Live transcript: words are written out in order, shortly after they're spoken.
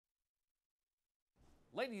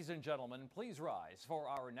Ladies and gentlemen, please rise for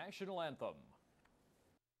our national anthem.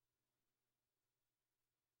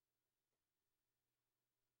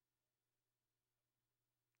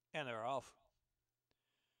 And they're off.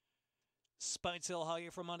 Spitesville Higher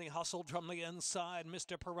for money, hustled from the inside.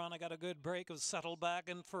 Mr. Piranha got a good break, was settled back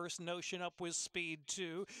in first. Notion up with speed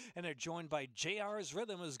too, and they're joined by JR's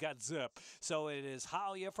Rhythm, who's got zip. So it is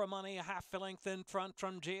Howya for money, a half a length in front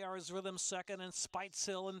from JR's Rhythm second, and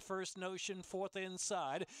Spitesville in first. Notion fourth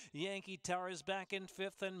inside. Yankee Towers back in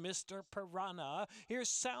fifth, and Mr. Piranha. Here's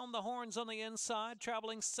Sound the Horns on the inside,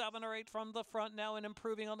 traveling 7 or 8 from the front now, and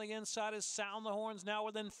improving on the inside is Sound the Horns now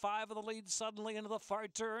within 5 of the lead suddenly into the far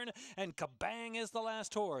turn, and Bang is the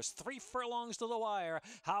last horse. 3 furlongs to the wire.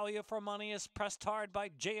 Howya for money is pressed hard by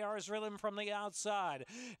JR's Rhythm from the outside.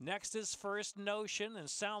 Next is First Notion, and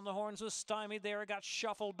Sound the Horns was stymied there. Got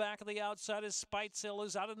shuffled back to the outside as Spitesville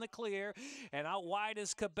is out in the clear. And out wide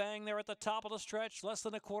is Kabang there at the top of the stretch. Less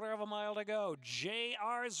than a quarter of a mile to go.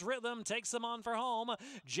 JR's Rhythm takes them on for home.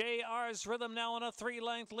 JR's Rhythm now on a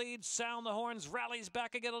 3-length lead. Sound the Horns rallies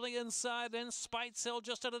back again on the inside. Then Spitesville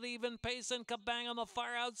just at an even pace, and Kabang on the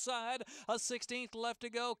far outside. A 16th left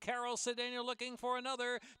to go. Carol Sedano looking for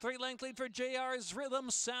another 3-length lead for JR's Rhythm.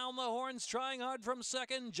 Sound the Horns trying hard from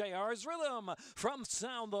second. JR's Rhythm from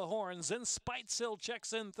Sound the Horns, and Spitesville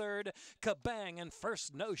checks in third. Kabang and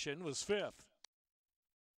First Notion was fifth.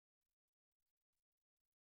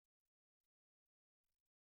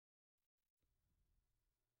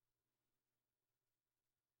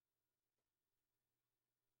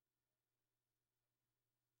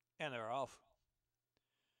 And they're off.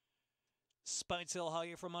 Spitesville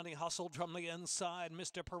Higher for money, hustled from the inside.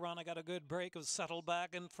 Mr. Piranha got a good break, was settled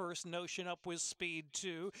back in first. Notion up with speed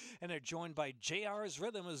too, and they're joined by JR's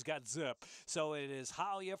Rhythm, who's got zip. So it is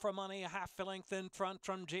Howya for money, a half a length in front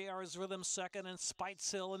from JR's Rhythm second, and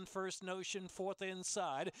Spitesville in first. Notion fourth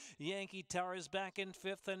inside. Yankee Towers back in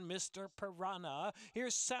fifth, and Mr. Piranha.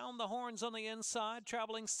 Here's Sound the Horns on the inside,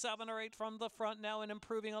 traveling 7 or 8 from the front now, and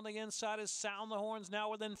improving on the inside is Sound the Horns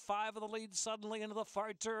now within 5 of the lead suddenly into the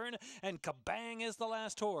far turn, and Bang is the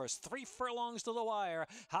last horse. 3 furlongs to the wire.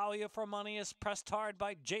 Howya for money is pressed hard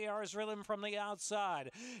by JR's Rhythm from the outside.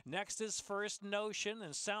 Next is First Notion,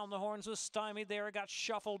 and Sound the Horns was stymied there. Got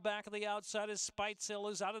shuffled back to the outside as Spitesville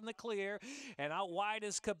is out in the clear. And out wide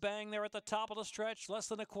is Kabang there at the top of the stretch. Less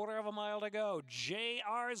than a quarter of a mile to go.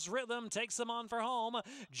 JR's Rhythm takes them on for home.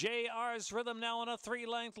 JR's Rhythm now on a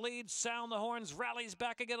 3-length lead. Sound the Horns rallies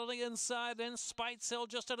back again on the inside. Then Spitesville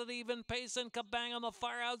just at an even pace, and Kabang on the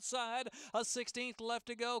far outside. A 16th left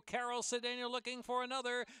to go. Carol Sedano looking for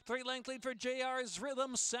another 3-length lead for JR's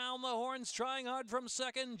Rhythm. Sound the Horns trying hard from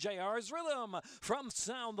second. JR's Rhythm from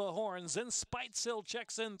Sound the Horns, and Spitesville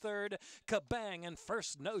checks in third. Kabang and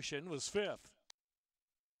First Notion was fifth.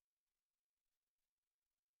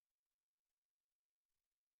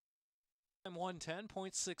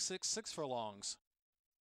 $110.666 furlongs.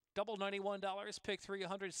 Double $91, pick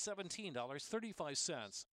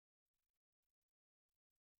 $317.35.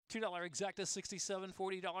 $2 exacta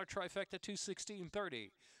 $67.40, trifecta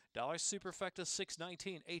 $216.30, superfecta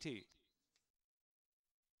 $619.80.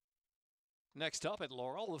 Next up at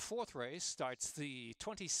Laurel, the 4th race starts the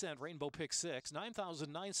 20-cent Rainbow Pick 6,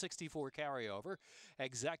 $9,964 carryover,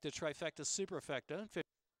 exacta trifecta superfecta.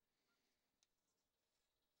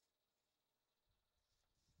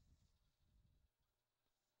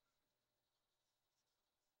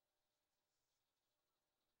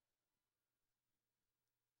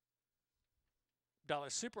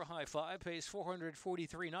 Super High 5 pays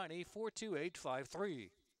 $443.90, 42853.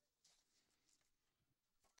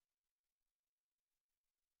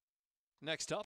 Next up.